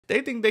They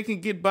think they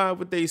can get by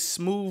with their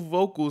smooth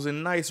vocals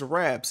and nice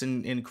raps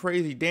and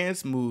crazy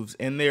dance moves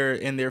and their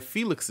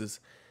Felixes.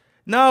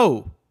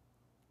 No.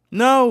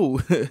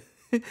 No.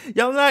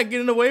 Y'all not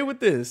getting away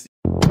with this.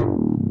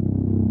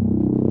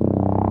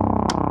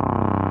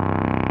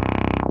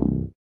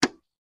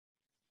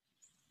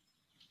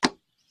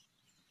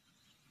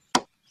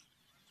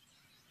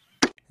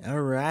 All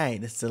right,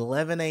 it's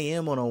 11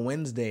 a.m. on a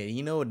Wednesday.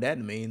 You know what that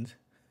means.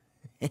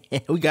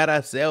 We got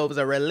ourselves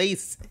a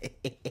release.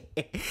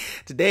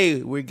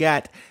 Today, we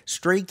got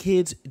Stray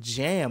Kids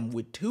Jam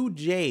with 2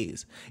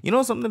 J's. You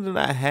know something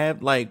that I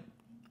have, like,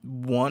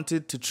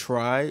 wanted to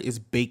try is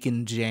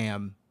bacon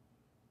jam.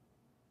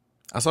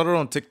 I saw it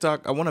on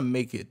TikTok. I want to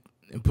make it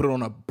and put it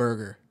on a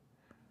burger.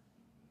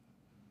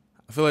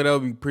 I feel like that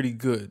would be pretty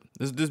good.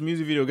 This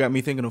music video got me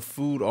thinking of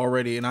food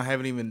already, and I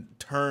haven't even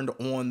turned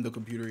on the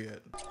computer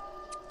yet.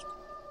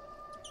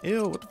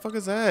 Ew, what the fuck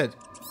is that?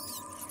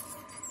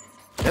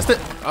 That's the...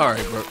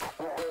 Alright, bro.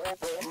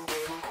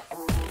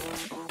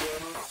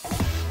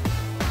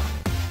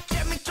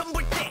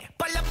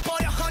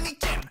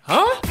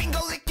 Huh?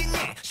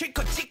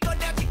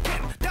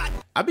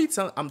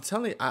 I'm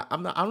telling you, I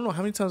don't know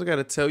how many times I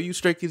gotta tell you,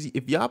 Stray Kids,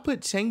 if y'all put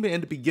Changbin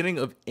in the beginning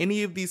of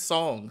any of these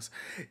songs,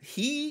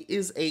 he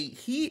is a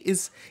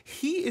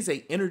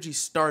energy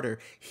starter.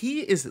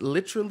 He is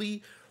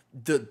literally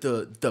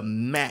the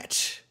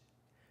match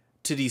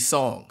to these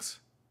songs.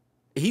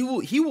 He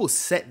will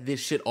set this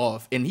shit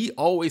off, and he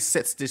always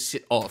sets this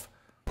shit off.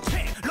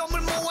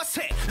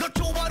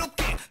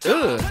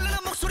 Ugh.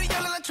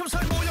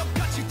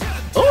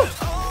 Oh.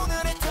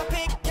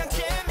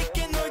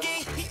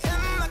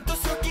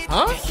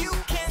 Huh?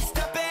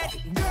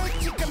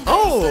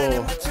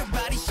 Oh.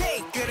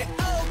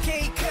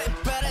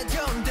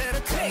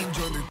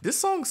 This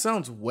song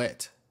sounds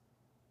wet.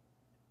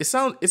 It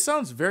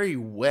sounds very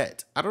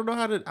wet. I don't know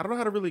how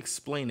to really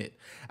explain it.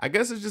 I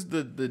guess it's just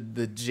the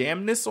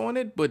jamness on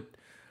it, but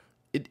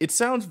it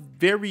sounds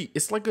very.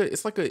 It's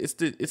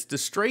the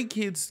Stray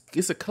Kids.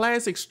 It's a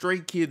classic Stray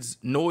Kids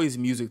noise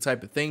music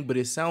type of thing, but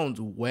it sounds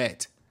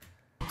wet.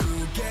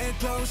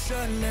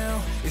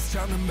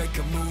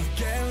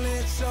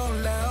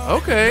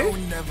 Okay.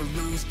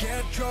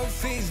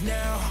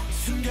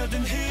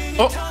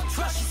 Oh.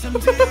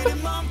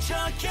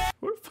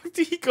 Where the fuck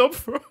did he come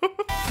from?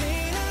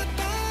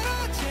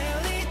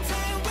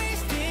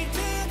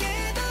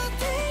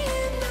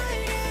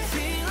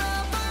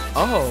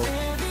 Oh,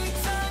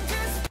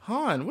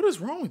 Han, what is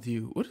wrong with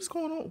you? What is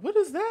going on? What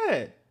is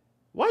that?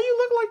 Why you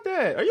look like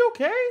that? Are you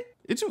okay?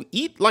 Did you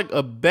eat like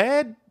a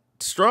bad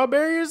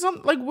strawberry or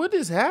something? Like, what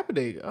is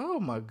happening? Oh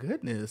my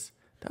goodness,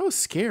 that was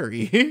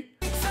scary.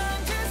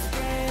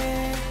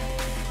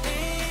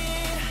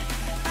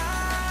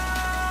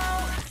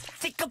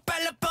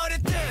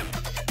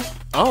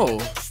 Oh.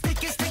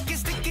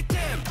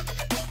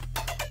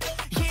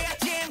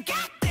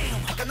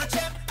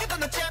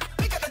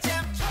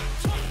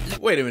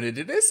 Wait a minute,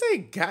 did they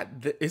say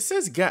it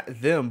says got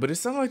them, but it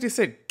sounded like they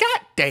said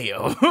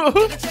goddamn.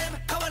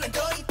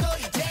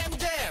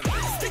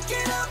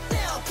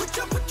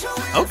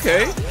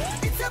 Okay.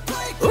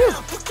 Ooh.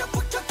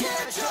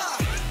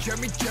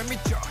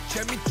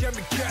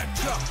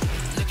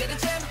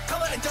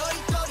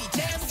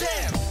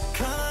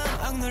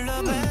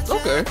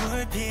 Okay.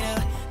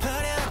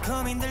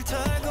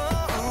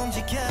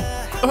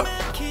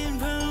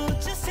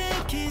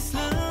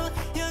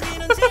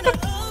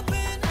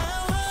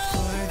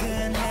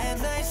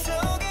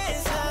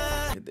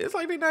 It's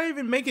like they're not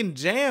even making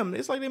jam.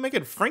 It's like they're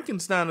making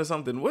Frankenstein or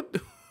something. What?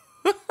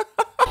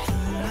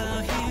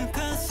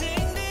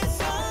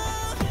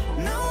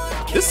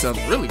 This sounds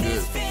really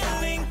good.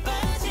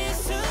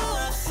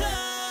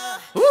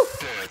 Woo.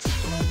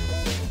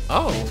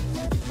 Oh.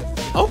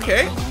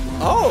 Okay.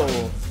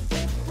 Oh.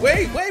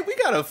 Wait, we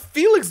got a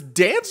Felix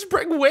dance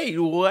break. Wait,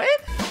 what?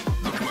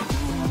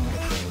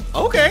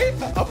 Okay,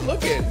 I'm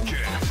looking.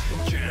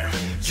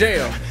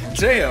 Jam.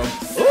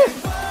 Ooh.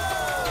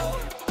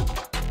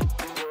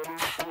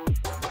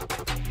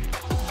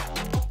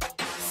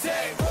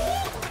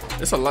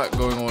 There's a lot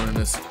going on in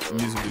this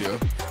music video.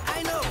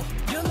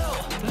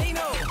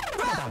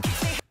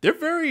 They're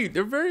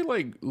very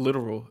like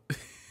literal.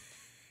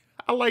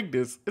 I like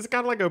this. It's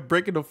kind of like a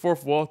breaking the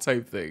fourth wall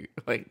type thing.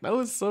 Like that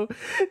was so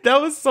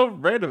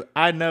random.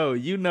 I know,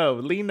 you know,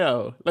 Lee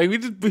know. Like we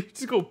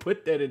just gonna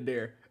put that in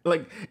there.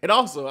 Like, and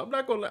also I'm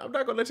not gonna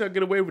let y'all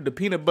get away with the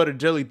peanut butter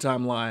jelly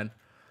timeline.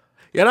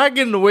 You're not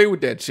getting away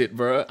with that shit,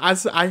 bro.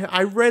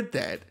 I read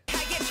that.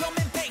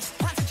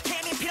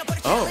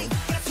 Oh.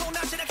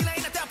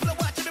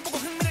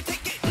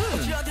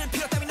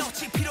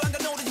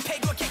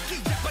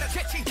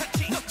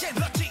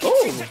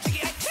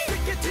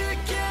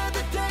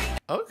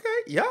 Okay,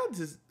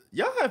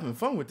 y'all having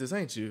fun with this,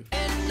 ain't you?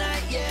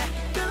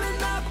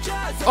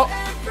 Oh.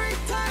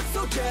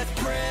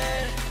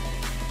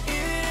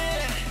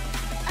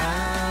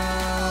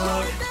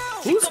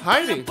 Who's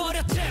hiding?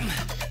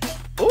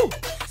 Oh.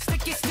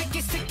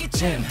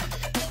 Jam.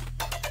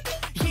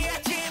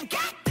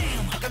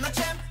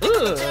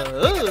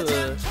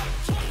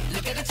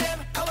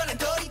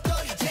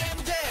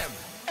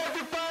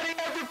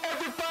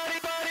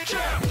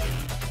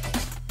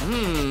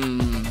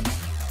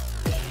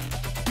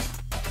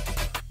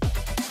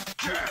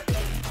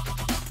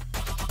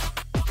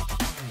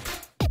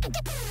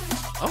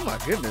 Oh my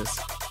goodness.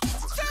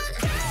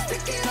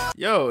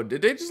 Yo,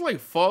 did they just like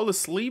fall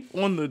asleep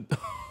on the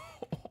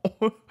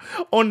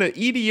on the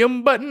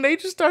EDM button? They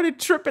just started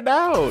tripping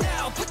out.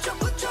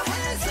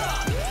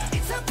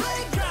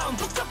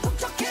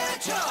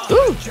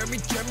 Ooh.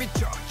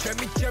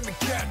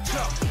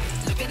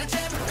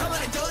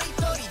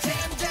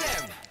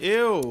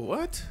 Ew,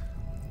 what?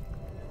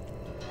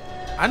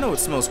 I know it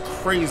smells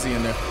crazy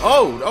in there.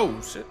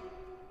 Oh shit.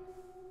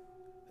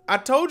 I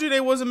told you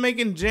they wasn't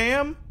making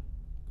jam.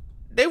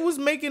 They was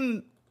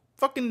making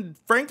fucking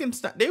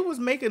Frankenstein. They was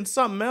making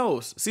something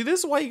else. See, this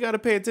is why you gotta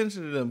pay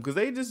attention to them, because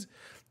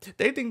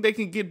they think they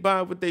can get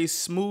by with their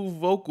smooth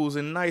vocals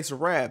and nice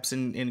raps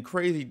and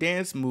crazy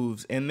dance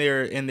moves and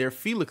their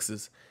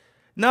Felixes.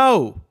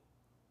 No.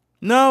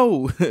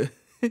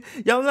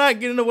 Y'all not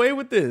getting away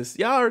with this.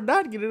 Y'all are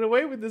not getting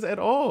away with this at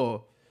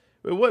all.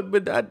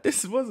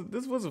 This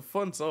was a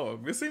fun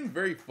song. It seemed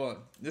very fun.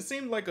 It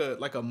seemed like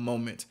a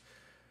moment.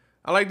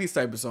 I like these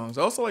type of songs.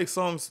 I also like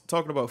songs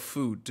talking about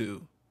food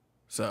too.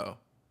 So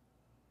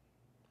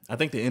I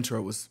think the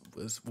intro was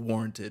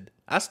warranted.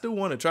 I still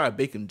want to try a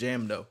bacon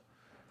jam though.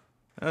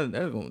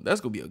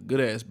 That's gonna be a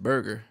good ass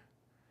burger.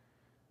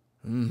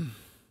 I'm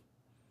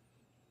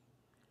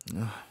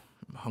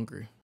hungry.